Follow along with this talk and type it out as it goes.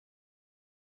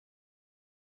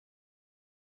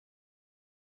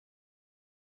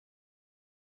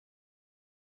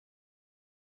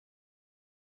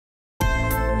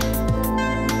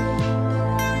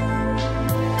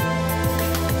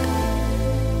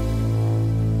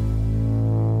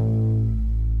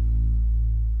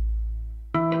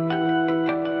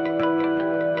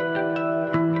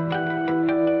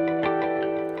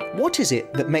what is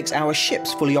it that makes our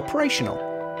ships fully operational?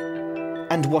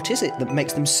 And what is it that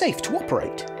makes them safe to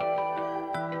operate?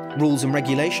 Rules and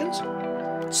regulations?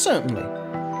 Certainly.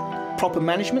 Proper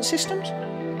management systems?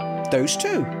 Those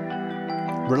too.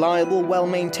 Reliable,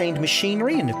 well-maintained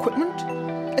machinery and equipment?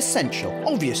 Essential,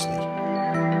 obviously.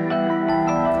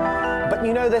 But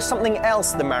you know, there's something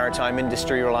else the maritime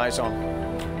industry relies on,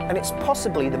 and it's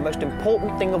possibly the most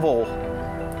important thing of all.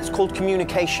 It's called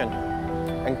communication,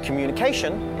 and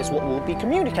communication is what we'll be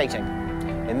communicating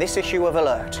in this issue of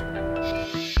Alert.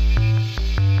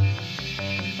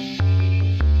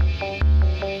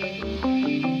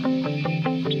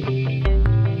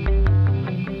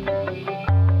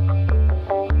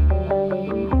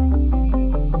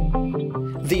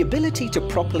 The ability to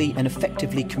properly and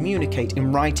effectively communicate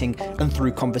in writing and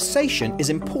through conversation is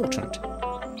important,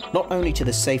 not only to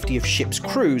the safety of ships'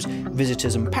 crews,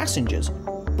 visitors and passengers,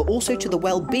 but also to the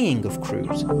well-being of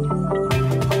crews.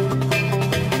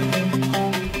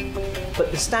 But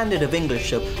the standard of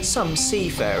English of some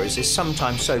seafarers is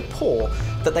sometimes so poor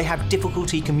that they have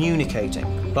difficulty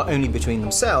communicating, not only between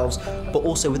themselves, but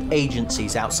also with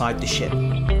agencies outside the ship.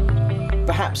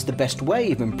 Perhaps the best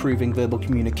way of improving verbal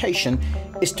communication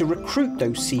is to recruit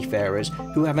those seafarers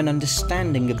who have an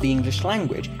understanding of the English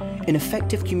language in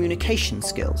effective communication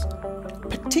skills,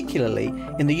 particularly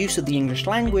in the use of the English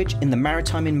language in the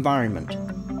maritime environment.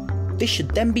 This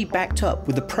should then be backed up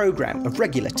with a program of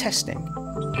regular testing.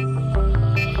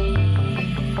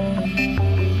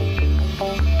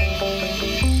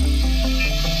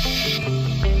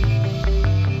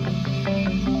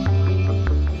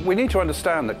 We need to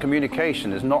understand that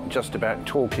communication is not just about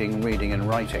talking, reading and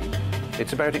writing.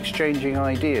 It's about exchanging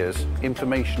ideas,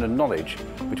 information and knowledge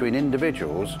between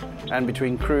individuals and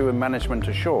between crew and management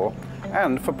ashore,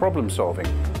 and for problem solving.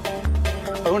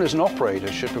 Owners and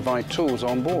operators should provide tools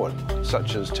on board,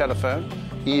 such as telephone,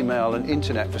 email and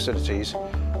internet facilities,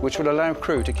 which will allow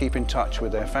crew to keep in touch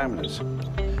with their families.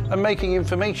 And making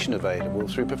information available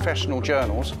through professional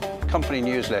journals, company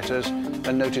newsletters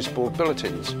and notice board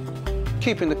bulletins,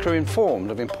 keeping the crew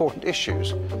informed of important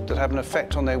issues that have an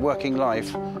effect on their working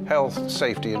life, health,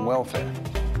 safety and welfare.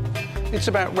 It's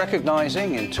about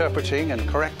recognising, interpreting and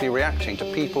correctly reacting to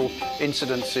people,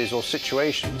 incidences or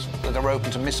situations that are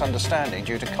open to misunderstanding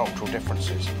due to cultural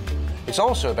differences. It's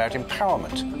also about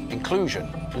empowerment,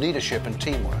 inclusion, leadership and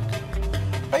teamwork.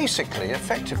 Basically,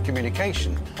 effective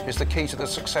communication is the key to the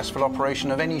successful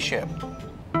operation of any ship.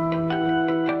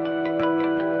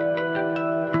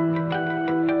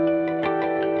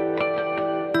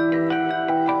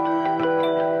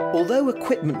 Although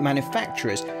equipment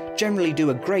manufacturers generally do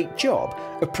a great job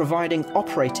of providing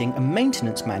operating and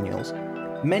maintenance manuals,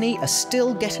 many are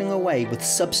still getting away with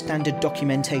substandard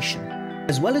documentation.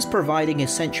 As well as providing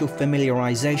essential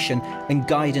familiarization and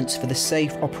guidance for the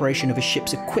safe operation of a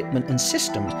ship's equipment and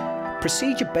systems,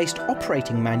 procedure-based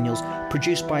operating manuals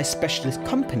produced by a specialist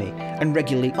company and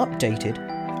regularly updated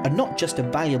are not just a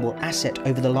valuable asset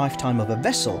over the lifetime of a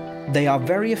vessel, they are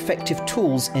very effective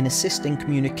tools in assisting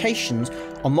communications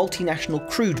on multinational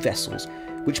crewed vessels,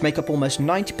 which make up almost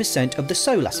 90% of the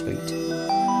SOLAS fleet.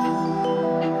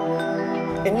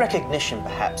 In recognition,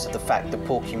 perhaps, of the fact that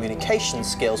poor communication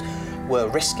skills were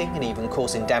risking and even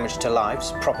causing damage to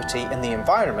lives, property and the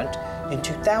environment, in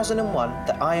 2001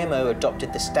 the IMO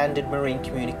adopted the Standard Marine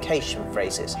Communication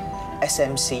Phrases,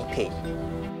 SMCP.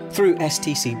 Through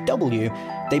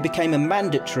STCW, they became a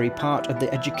mandatory part of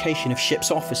the education of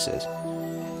ship's officers.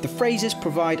 The phrases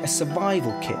provide a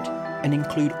survival kit and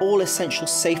include all essential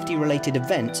safety-related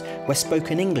events where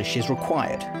spoken English is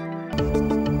required.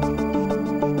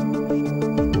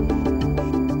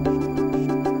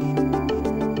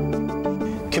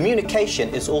 Communication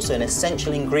is also an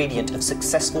essential ingredient of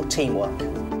successful teamwork.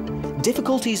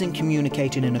 Difficulties in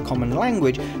communicating in a common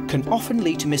language can often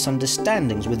lead to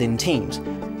misunderstandings within teams,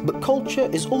 but culture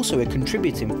is also a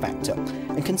contributing factor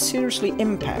and can seriously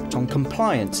impact on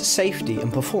compliance, safety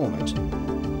and performance.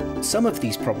 Some of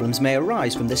these problems may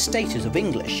arise from the status of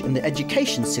English in the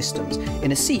education systems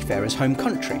in a seafarer's home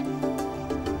country.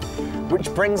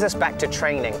 Which brings us back to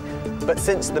training. But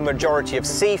since the majority of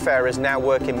seafarers now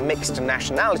work in mixed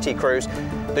nationality crews,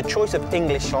 the choice of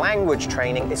English language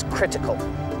training is critical.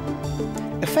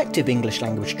 Effective English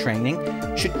language training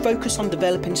should focus on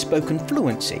developing spoken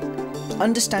fluency,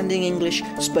 understanding English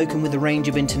spoken with a range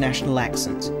of international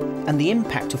accents, and the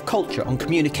impact of culture on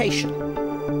communication.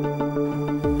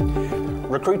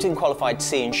 Recruiting qualified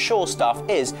sea and shore staff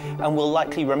is and will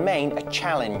likely remain a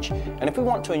challenge, and if we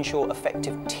want to ensure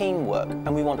effective teamwork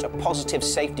and we want a positive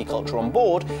safety culture on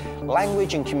board,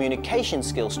 language and communication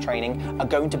skills training are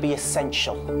going to be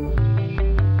essential.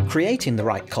 Creating the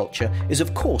right culture is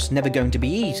of course never going to be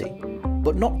easy,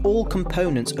 but not all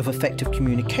components of effective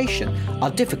communication are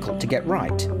difficult to get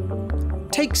right.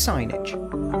 Take signage.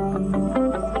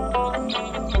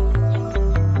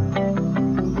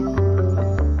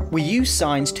 We use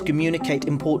signs to communicate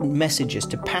important messages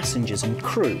to passengers and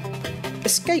crew.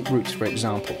 Escape routes, for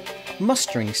example,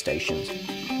 mustering stations,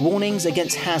 warnings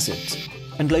against hazards,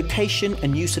 and location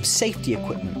and use of safety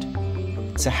equipment.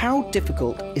 So how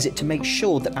difficult is it to make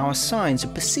sure that our signs are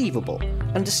perceivable,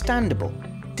 understandable,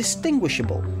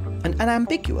 distinguishable, and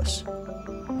unambiguous?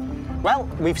 Well,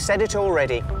 we've said it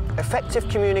already. Effective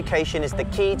communication is the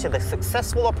key to the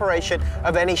successful operation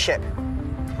of any ship.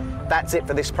 That's it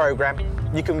for this programme.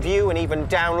 You can view and even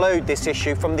download this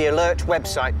issue from the Alert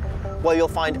website, where you'll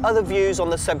find other views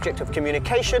on the subject of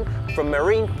communication from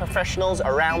marine professionals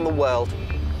around the world.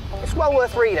 It's well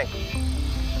worth reading.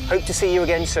 Hope to see you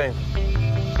again soon.